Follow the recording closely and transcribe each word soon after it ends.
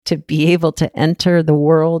to be able to enter the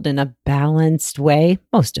world in a balanced way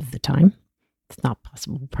most of the time. It's not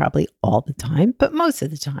possible probably all the time, but most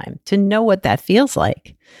of the time, to know what that feels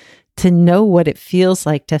like, to know what it feels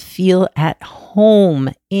like to feel at home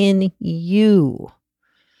in you.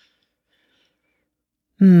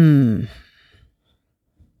 Yeah,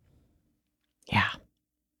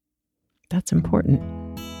 that's important.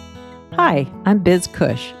 Hi, I'm Biz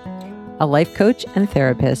Cush, a life coach and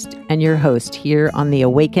therapist, and your host here on the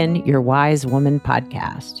Awaken Your Wise Woman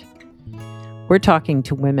podcast. We're talking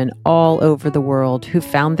to women all over the world who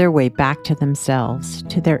found their way back to themselves,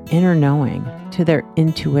 to their inner knowing, to their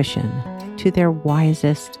intuition, to their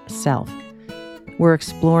wisest self. We're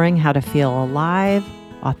exploring how to feel alive,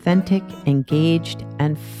 authentic, engaged,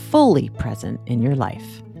 and fully present in your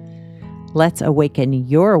life. Let's awaken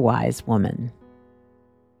your wise woman.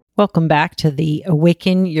 Welcome back to the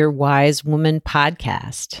Awaken Your Wise Woman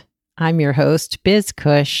podcast. I'm your host, Biz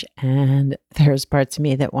Cush, and there's parts of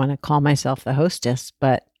me that want to call myself the hostess,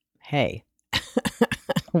 but hey,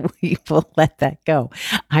 we will let that go.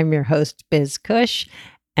 I'm your host, Biz Cush,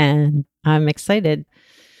 and I'm excited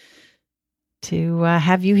to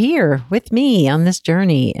have you here with me on this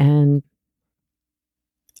journey. And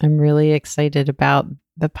I'm really excited about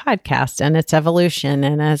the podcast and its evolution,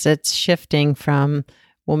 and as it's shifting from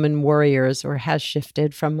woman warriors, or has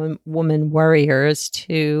shifted from woman warriors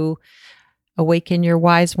to awaken your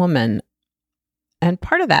wise woman. And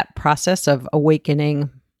part of that process of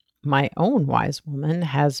awakening my own wise woman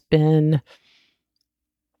has been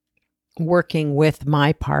working with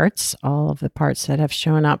my parts, all of the parts that have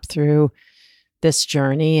shown up through this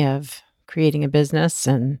journey of creating a business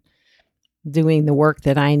and doing the work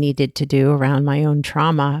that I needed to do around my own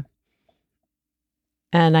trauma.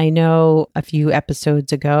 And I know a few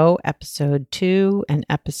episodes ago, episode 2 and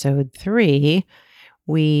episode 3,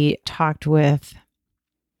 we talked with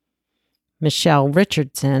Michelle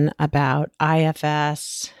Richardson about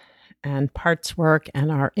IFS and parts work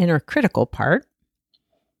and our inner critical part.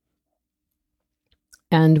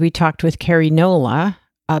 And we talked with Carrie Nola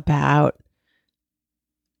about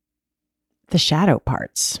the shadow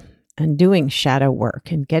parts and doing shadow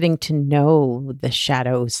work and getting to know the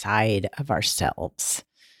shadow side of ourselves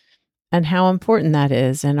and how important that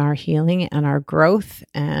is in our healing and our growth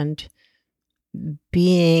and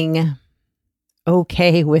being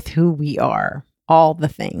okay with who we are, all the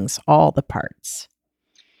things, all the parts.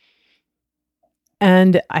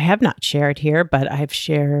 And I have not shared here, but I've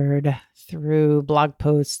shared through blog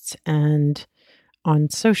posts and on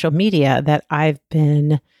social media that I've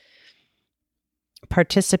been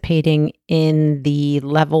participating in the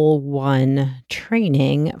level 1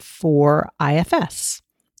 training for IFS,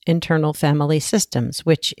 Internal Family Systems,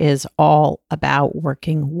 which is all about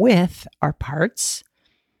working with our parts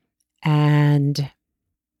and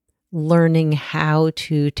learning how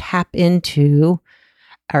to tap into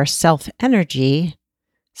our self-energy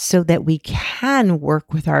so that we can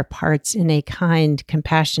work with our parts in a kind,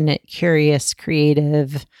 compassionate, curious,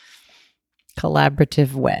 creative,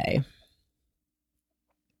 collaborative way.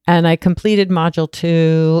 And I completed module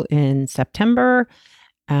 2 in September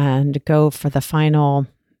and go for the final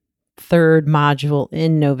 3rd module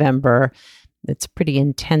in November. It's pretty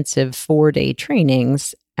intensive 4-day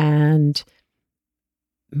trainings. And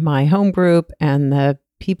my home group and the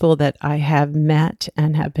people that I have met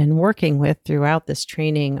and have been working with throughout this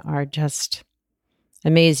training are just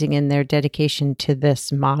amazing in their dedication to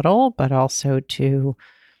this model, but also to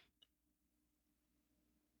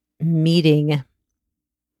meeting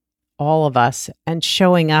all of us and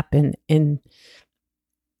showing up in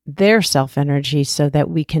their self-energy so that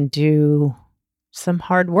we can do some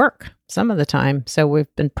hard work some of the time. So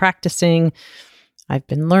we've been practicing, I've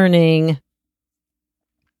been learning.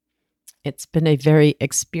 It's been a very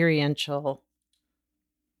experiential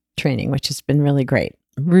training, which has been really great.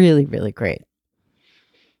 Really, really great.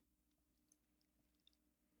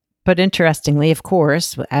 But interestingly, of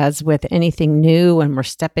course, as with anything new, when we're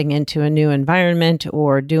stepping into a new environment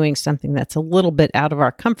or doing something that's a little bit out of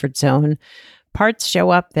our comfort zone, parts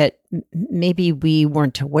show up that maybe we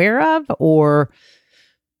weren't aware of or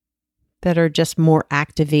that are just more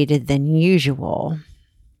activated than usual.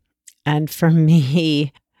 And for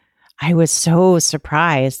me, I was so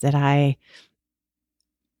surprised that I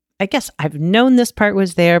guess I've known this part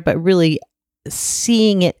was there, but really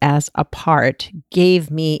seeing it as a part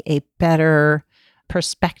gave me a better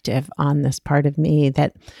perspective on this part of me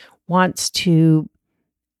that wants to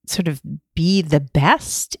sort of be the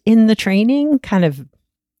best in the training, kind of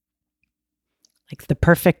like the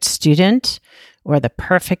perfect student or the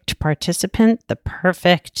perfect participant, the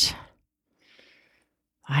perfect,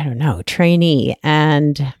 I don't know, trainee.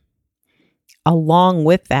 And along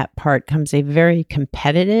with that part comes a very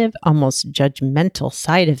competitive, almost judgmental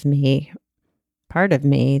side of me, part of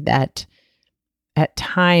me that at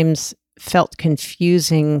times felt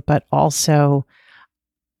confusing, but also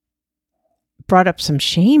brought up some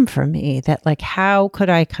shame for me that, like, how could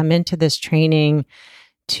I come into this training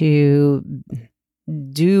to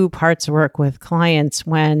do parts work with clients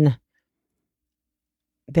when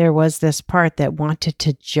there was this part that wanted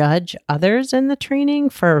to judge others in the training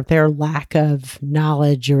for their lack of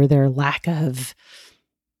knowledge or their lack of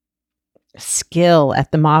skill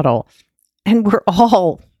at the model. And we're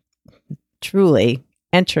all truly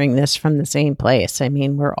entering this from the same place. I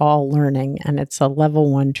mean, we're all learning, and it's a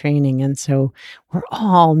level 1 training. And so we're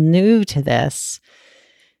all new to this.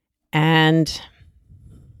 And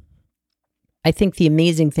I think the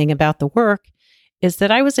amazing thing about the work is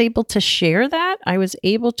that I was able to share that. I was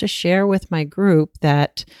able to share with my group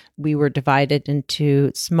that we were divided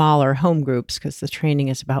into smaller home groups because the training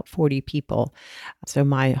is about 40 people. So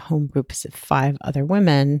my home group is 5 other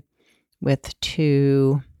women with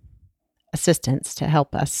 2 assistants to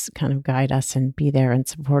help us kind of guide us and be there and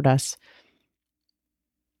support us.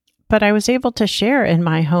 But I was able to share in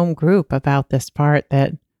my home group about this part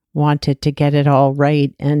that wanted to get it all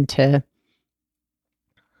right and to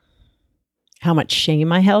how much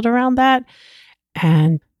shame I held around that.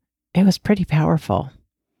 And it was pretty powerful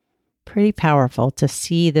to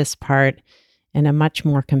see this part in a much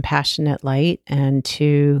more compassionate light and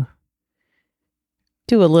to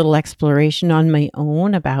do a little exploration on my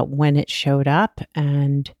own about when it showed up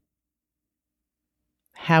and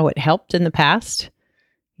how it helped in the past.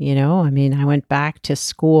 You know, I mean, I went back to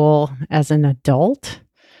school as an adult.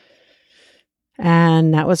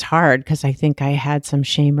 And that was hard because I think I had some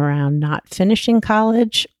shame around not finishing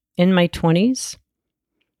college in my 20s.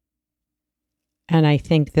 And I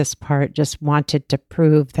think this part just wanted to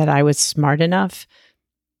prove that I was smart enough.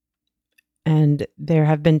 And there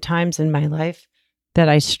have been times in my life that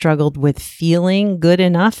I struggled with feeling good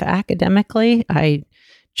enough academically. I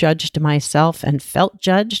judged myself and felt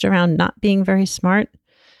judged around not being very smart.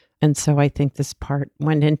 And so I think this part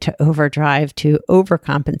went into overdrive to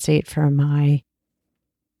overcompensate for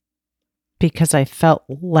because I felt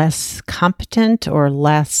less competent or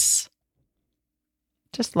less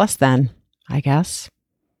than, I guess.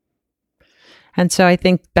 And so I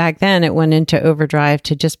think back then it went into overdrive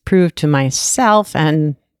to just prove to myself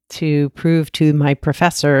and to prove to my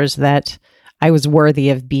professors that I was worthy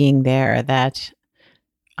of being there, that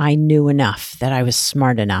I knew enough, that I was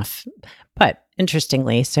smart enough. But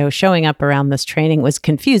interestingly, so showing up around this training was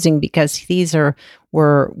confusing because these were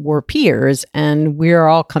peers, and we're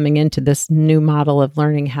all coming into this new model of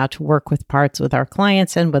learning how to work with parts with our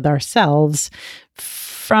clients and with ourselves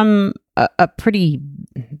from a pretty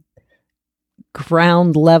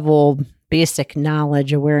ground level, basic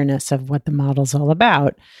knowledge, awareness of what the model's all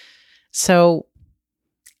about. So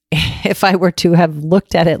if I were to have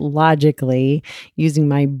looked at it logically, using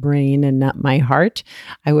my brain and not my heart,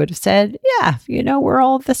 I would have said, yeah, we're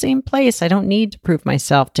all at the same place. I don't need to prove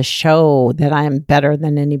myself to show that I'm better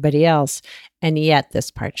than anybody else. And yet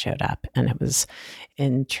this part showed up, and it was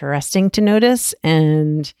interesting to notice.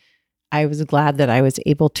 And I was glad that I was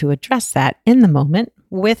able to address that in the moment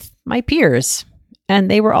with my peers.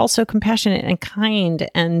 And they were also compassionate and kind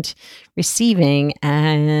and receiving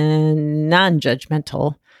and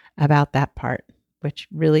non-judgmental about that part, which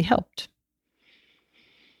really helped.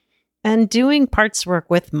 And doing parts work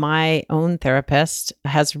with my own therapist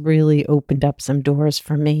has really opened up some doors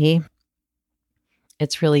for me.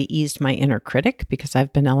 It's really eased my inner critic because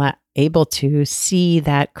I've been able to see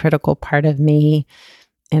that critical part of me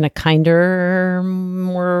in a kinder,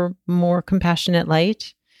 more compassionate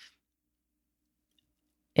light.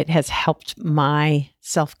 It has helped my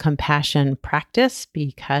self-compassion practice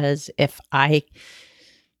because if I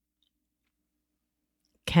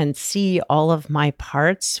can see all of my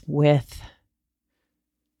parts with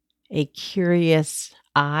a curious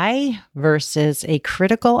eye versus a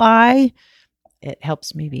critical eye, it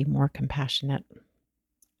helps me be more compassionate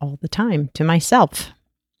all the time to myself.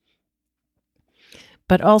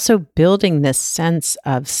 But also building this sense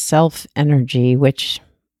of self-energy, which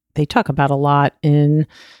they talk about a lot in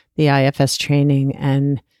the IFS training.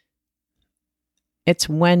 And it's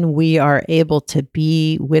when we are able to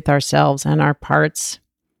be with ourselves and our parts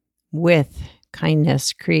with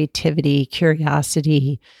kindness, creativity,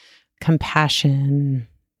 curiosity, compassion.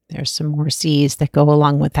 There's some more C's that go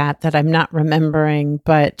along with that I'm not remembering,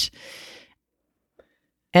 but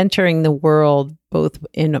entering the world, both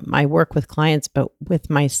in my work with clients, but with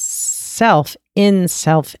myself in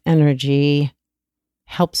self-energy,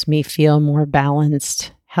 helps me feel more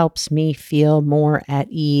balanced, helps me feel more at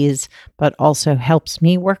ease, but also helps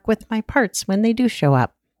me work with my parts when they do show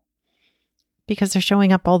up. Because they're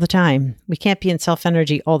showing up all the time. We can't be in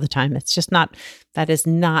self-energy all the time. It's just not, that is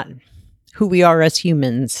not who we are as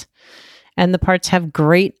humans. And the parts have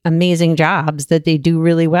great, amazing jobs that they do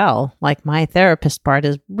really well. Like my therapist part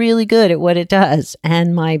is really good at what it does.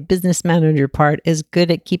 And my business manager part is good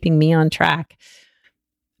at keeping me on track.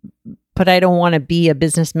 But I don't want to be a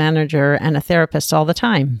business manager and a therapist all the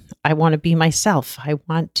time. I want to be myself. I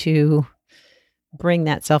want to bring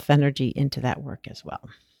that self-energy into that work as well.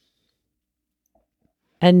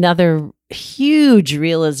 Another huge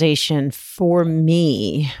realization for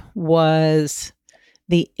me was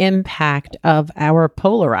the impact of our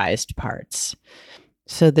polarized parts.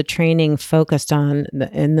 So the training focused on,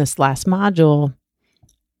 in this last module,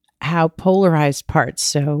 how polarized parts,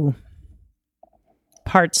 so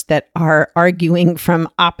parts that are arguing from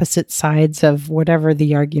opposite sides of whatever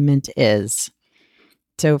the argument is.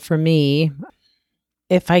 So for me,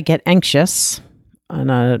 if I get anxious on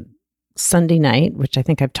a Sunday night, which I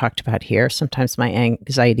think I've talked about here, sometimes my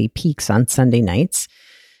anxiety peaks on Sunday nights.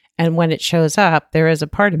 And when it shows up, there is a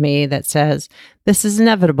part of me that says, this is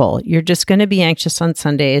inevitable. You're just going to be anxious on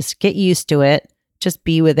Sundays. Get used to it. Just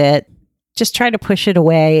be with it. Just try to push it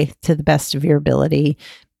away to the best of your ability.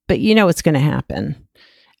 But you know it's going to happen.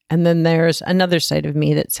 And then there's another side of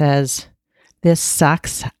me that says, this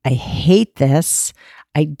sucks. I hate this.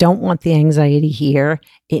 I don't want the anxiety here.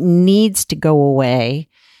 It needs to go away.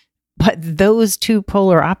 But those two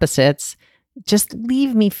polar opposites just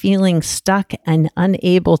leave me feeling stuck and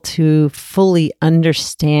unable to fully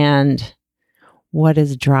understand what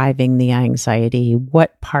is driving the anxiety,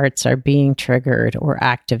 what parts are being triggered or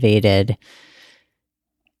activated.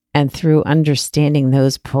 And through understanding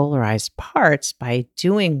those polarized parts, by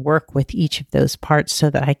doing work with each of those parts so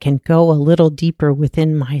that I can go a little deeper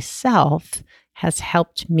within myself, has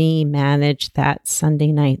helped me manage that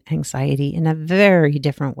Sunday night anxiety in a very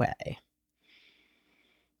different way.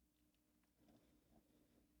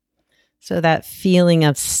 So that feeling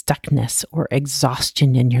of stuckness or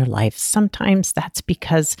exhaustion in your life, sometimes that's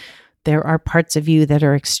because there are parts of you that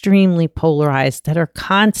are extremely polarized, that are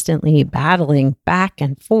constantly battling back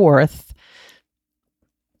and forth,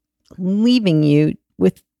 leaving you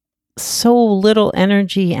with so little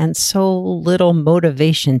energy and so little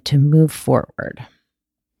motivation to move forward.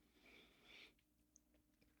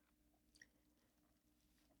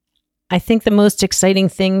 I think the most exciting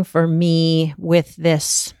thing for me with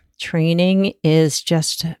this training is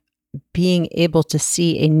just being able to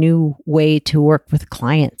see a new way to work with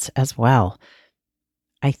clients as well.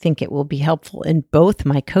 I think it will be helpful in both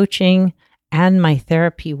my coaching and my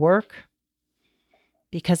therapy work,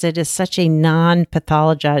 because it is such a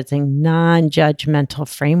non-pathologizing, non-judgmental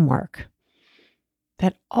framework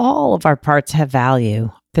that all of our parts have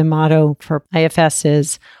value. The motto for IFS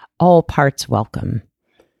is all parts welcome.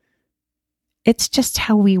 It's just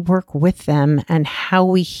how we work with them and how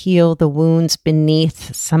we heal the wounds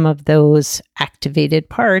beneath some of those activated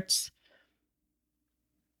parts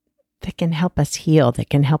that can help us heal,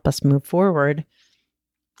 that can help us move forward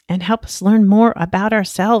and help us learn more about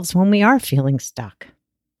ourselves when we are feeling stuck.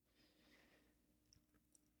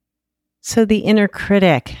 So the inner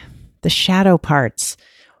critic, the shadow parts,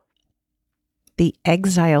 the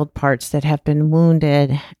exiled parts that have been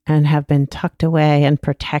wounded and have been tucked away and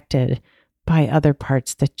protected by other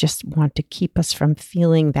parts that just want to keep us from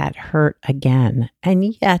feeling that hurt again.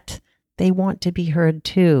 And yet they want to be heard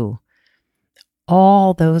too.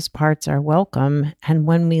 All those parts are welcome. And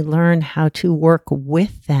when we learn how to work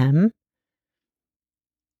with them,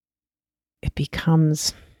 it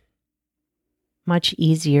becomes much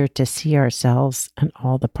easier to see ourselves and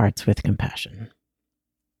all the parts with compassion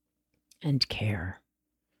and care.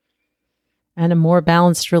 And a more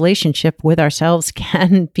balanced relationship with ourselves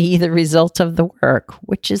can be the result of the work,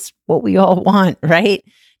 which is what we all want, right?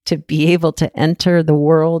 To be able to enter the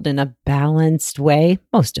world in a balanced way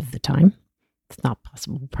most of the time. It's not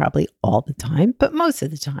possible probably all the time, but most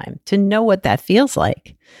of the time, to know what that feels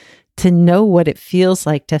like. To know what it feels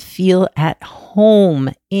like to feel at home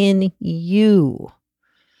in you.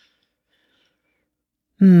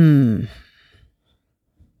 Yeah,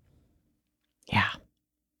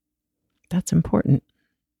 that's important.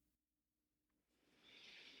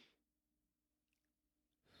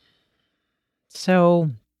 So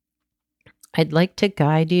I'd like to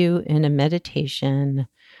guide you in a meditation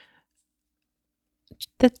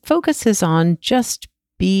that focuses on just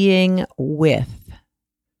being with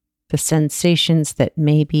the sensations that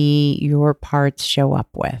maybe your parts show up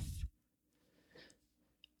with.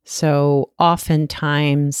 So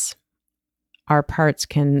oftentimes our parts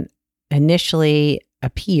can initially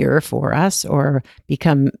appear for us or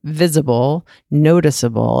become visible,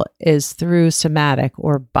 noticeable, is through somatic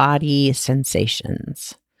or body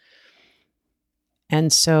sensations.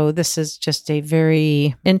 And so this is just a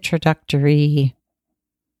very introductory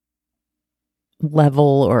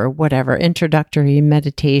level or whatever, introductory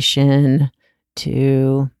meditation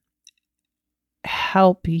to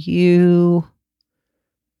help you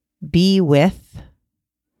be with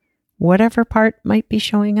whatever part might be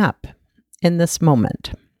showing up in this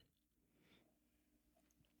moment.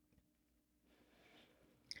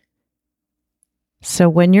 So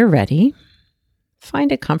when you're ready,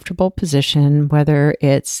 find a comfortable position, whether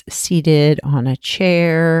it's seated on a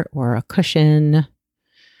chair or a cushion.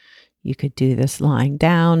 You could do this lying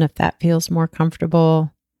down if that feels more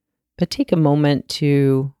comfortable, but take a moment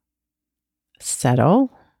to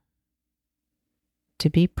settle, to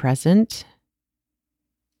be present,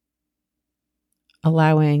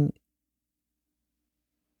 allowing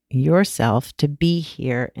yourself to be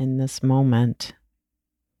here in this moment.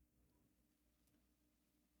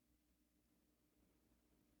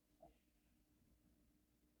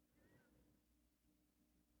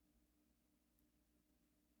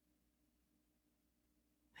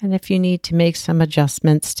 And if you need to make some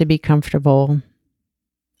adjustments to be comfortable,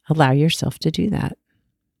 allow yourself to do that.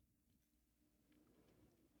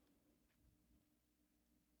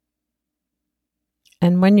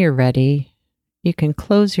 And when you're ready, you can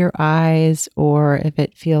close your eyes, or if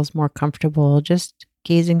it feels more comfortable, just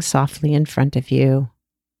gazing softly in front of you.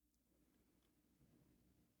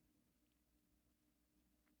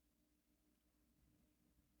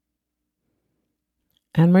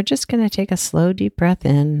 And we're just going to take a slow, deep breath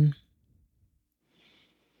in.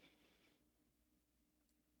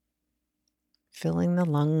 Filling the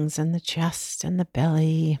lungs and the chest and the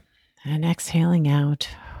belly, and exhaling out,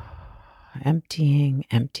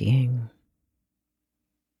 emptying.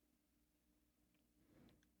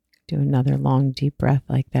 Do another long, deep breath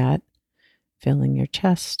like that, filling your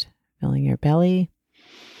chest, filling your belly,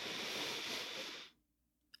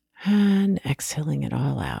 and exhaling it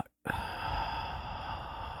all out.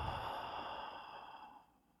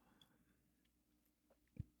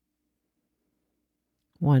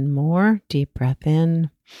 One more deep breath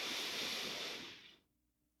in.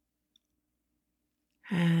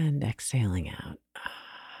 And exhaling out.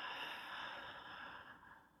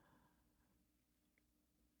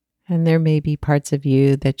 And there may be parts of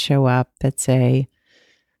you that show up that say,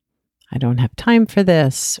 I don't have time for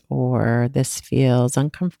this, or this feels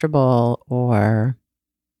uncomfortable, or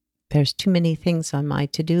there's too many things on my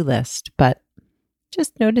to-do list. But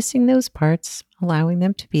just noticing those parts, allowing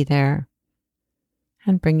them to be there,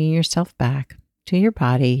 and bringing yourself back to your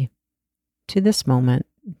body, to this moment,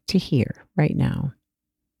 to here, right now.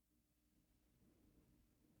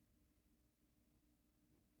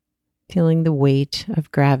 Feeling the weight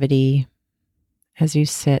of gravity as you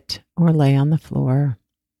sit or lay on the floor.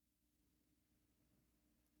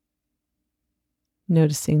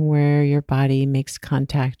 Noticing where your body makes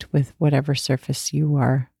contact with whatever surface you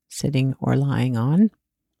are sitting or lying on.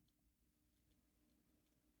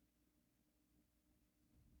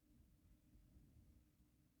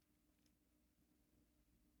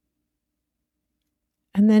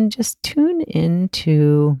 And then just tune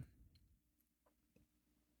into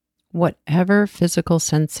whatever physical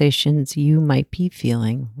sensations you might be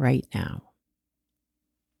feeling right now.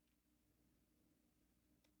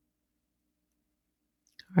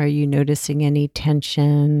 Are you noticing any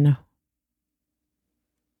tension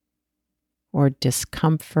or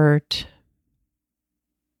discomfort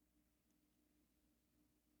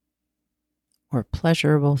or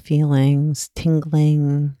pleasurable feelings,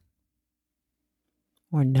 tingling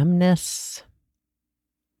or numbness?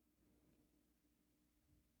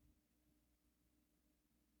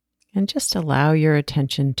 And just allow your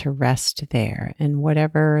attention to rest there in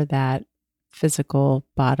whatever that physical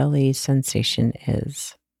bodily sensation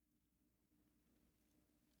is.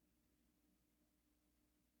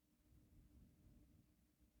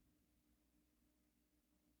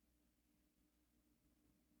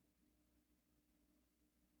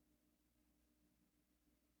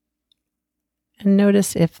 And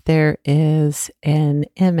notice if there is an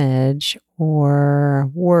image or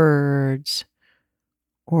words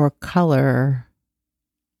or color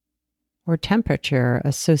or temperature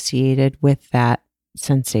associated with that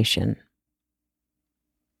sensation.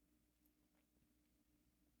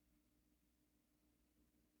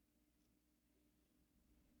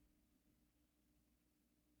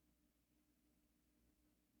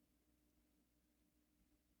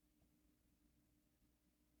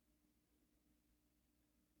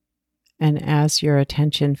 And as your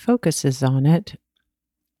attention focuses on it,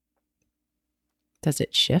 does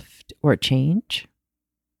it shift or change?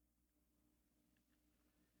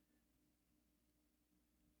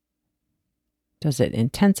 Does it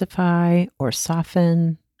intensify or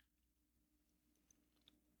soften?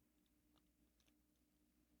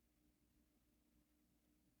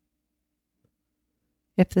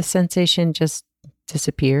 If the sensation just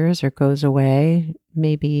disappears or goes away,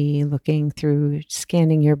 maybe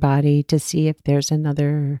scanning your body to see if there's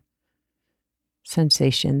another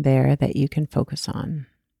sensation there that you can focus on.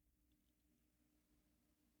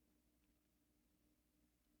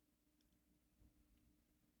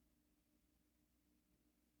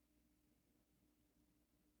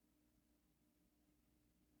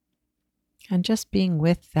 And just being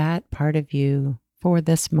with that part of you for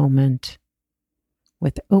this moment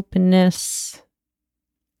with openness,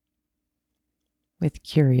 with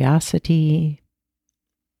curiosity,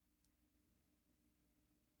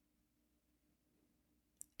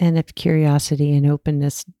 and if curiosity and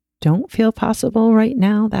openness don't feel possible right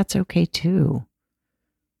now, that's okay too.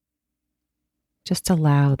 Just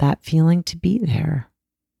allow that feeling to be there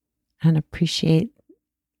and appreciate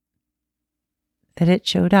that it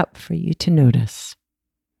showed up for you to notice.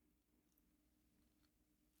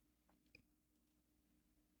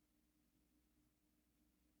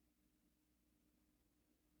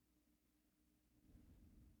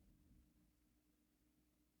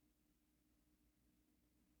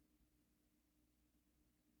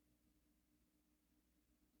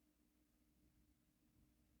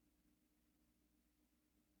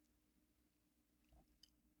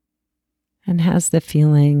 And has the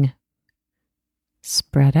feeling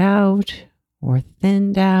spread out or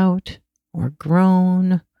thinned out or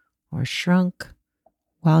grown or shrunk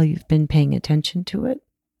while you've been paying attention to it?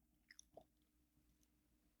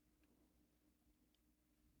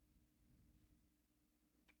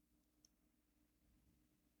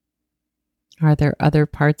 Are there other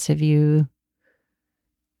parts of you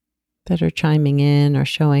that are chiming in or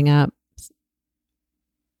showing up,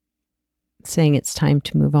 saying it's time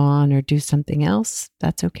to move on or do something else?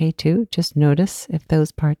 That's okay too. Just notice if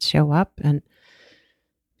those parts show up and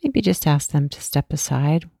maybe just ask them to step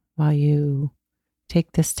aside while you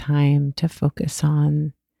take this time to focus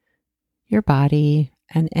on your body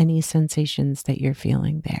and any sensations that you're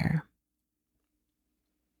feeling there.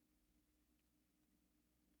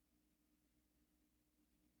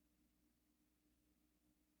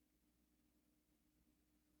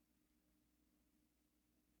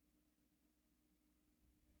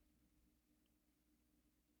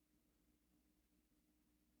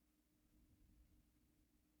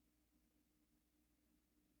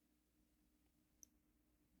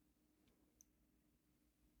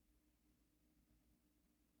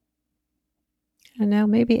 And now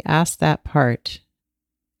maybe ask that part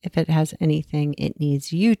if it has anything it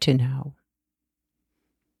needs you to know.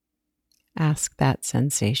 Ask that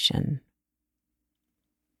sensation.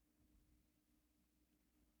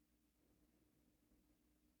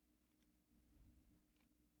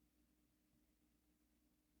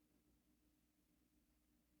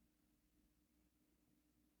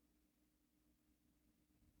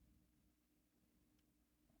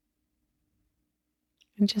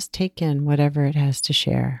 And just take in whatever it has to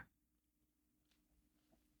share.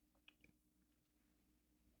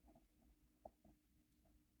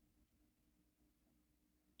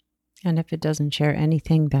 And if it doesn't share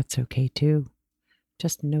anything, that's okay too.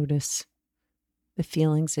 Just notice the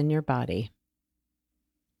feelings in your body.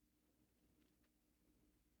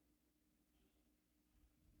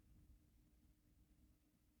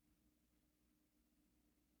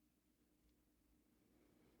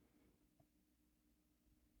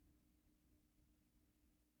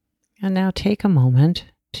 And now take a moment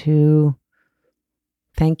to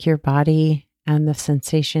thank your body and the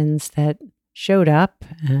sensations that showed up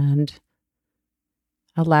and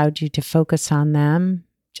allowed you to focus on them.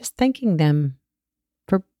 Just thanking them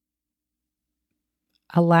for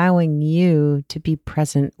allowing you to be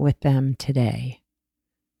present with them today.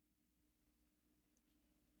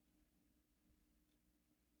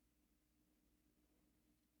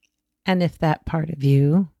 And if that part of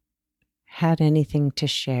you had anything to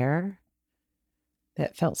share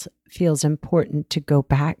that feels important to go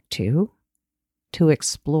back to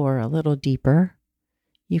explore a little deeper,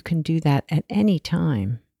 you can do that at any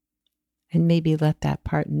time. And maybe let that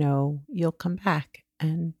part know you'll come back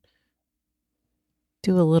and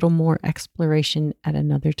do a little more exploration at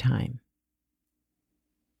another time.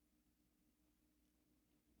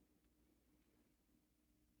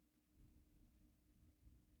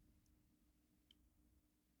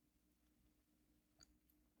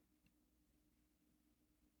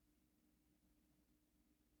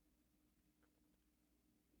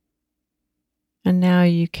 And now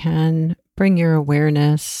you can bring your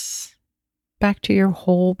awareness back to your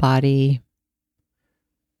whole body,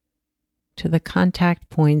 to the contact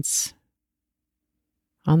points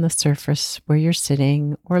on the surface where you're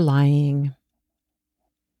sitting or lying.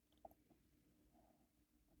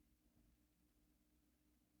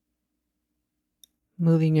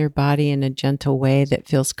 Moving your body in a gentle way that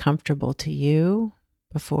feels comfortable to you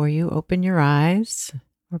before you open your eyes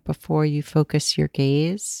or before you focus your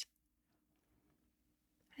gaze.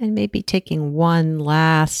 And maybe taking one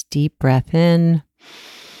last deep breath in,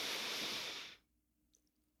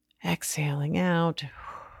 exhaling out,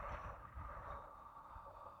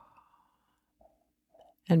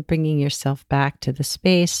 and bringing yourself back to the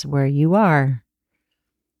space where you are.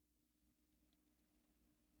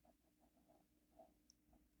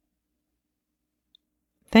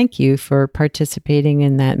 Thank you for participating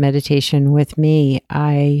in that meditation with me.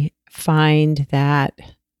 I find that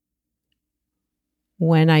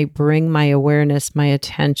when I bring my awareness, my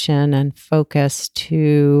attention, and focus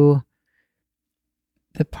to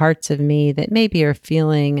the parts of me that maybe are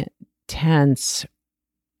feeling tense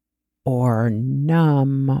or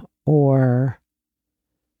numb or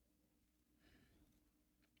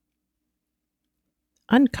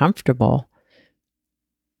uncomfortable,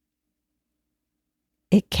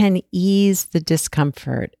 it can ease the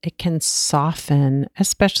discomfort. It can soften,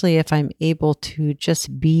 especially if I'm able to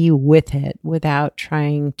just be with it without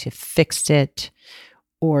trying to fix it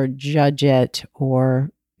or judge it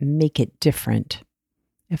or make it different.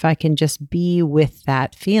 If I can just be with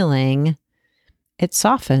that feeling, it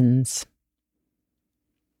softens.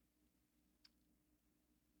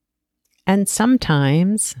 And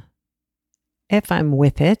sometimes, if I'm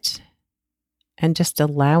with it, and just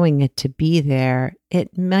allowing it to be there,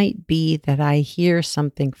 it might be that I hear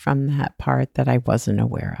something from that part that I wasn't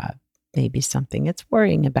aware of. Maybe something it's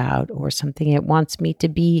worrying about or something it wants me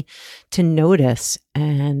to notice.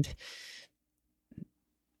 And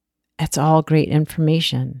it's all great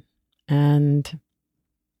information. And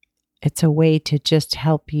it's a way to just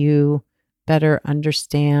help you better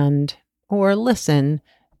understand or listen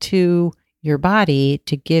to your body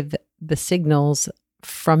to give the signals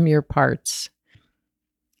from your parts.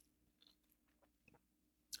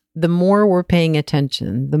 The more we're paying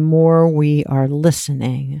attention, the more we are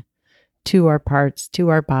listening to our parts, to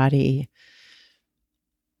our body,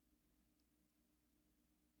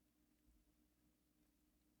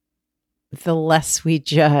 the less we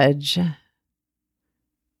judge,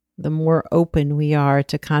 the more open we are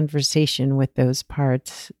to conversation with those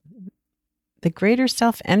parts, the greater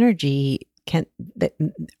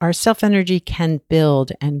our self-energy can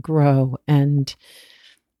build and grow and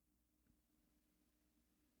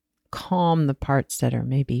calm the parts that are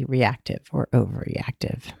maybe reactive or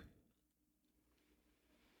overreactive.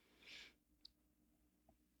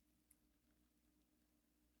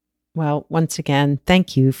 Well, once again,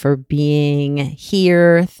 thank you for being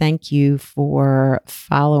here. Thank you for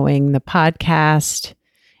following the podcast.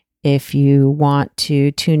 If you want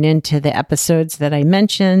to tune into the episodes that I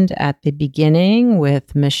mentioned at the beginning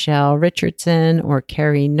with Michelle Richardson or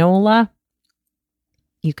Carrie Nola,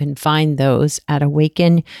 you can find those at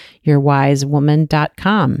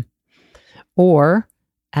awakenyourwisewoman.com or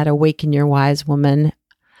at Awaken Your Wise Woman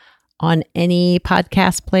on any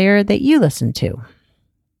podcast player that you listen to.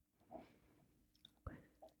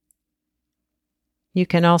 You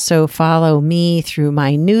can also follow me through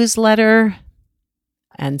my newsletter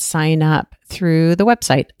and sign up through the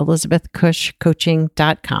website,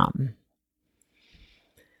 elizabethcushcoaching.com.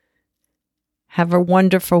 Have a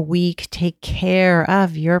wonderful week. Take care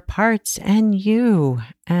of your parts and you,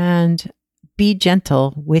 and be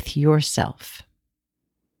gentle with yourself.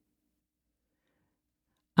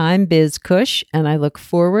 I'm Biz Cush, and I look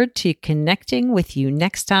forward to connecting with you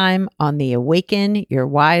next time on the Awaken Your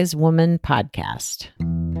Wise Woman podcast.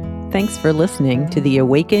 Thanks for listening to the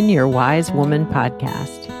Awaken Your Wise Woman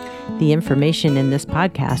podcast. The information in this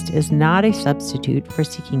podcast is not a substitute for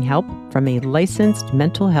seeking help from a licensed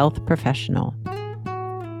mental health professional.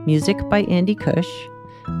 Music by Andy Cush,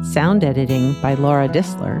 sound editing by Laura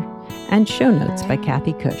Disler, and show notes by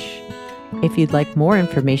Kathy Cush. If you'd like more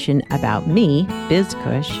information about me, Biz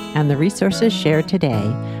Cush, and the resources shared today,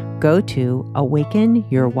 go to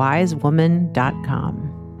awakenyourwisewoman.com.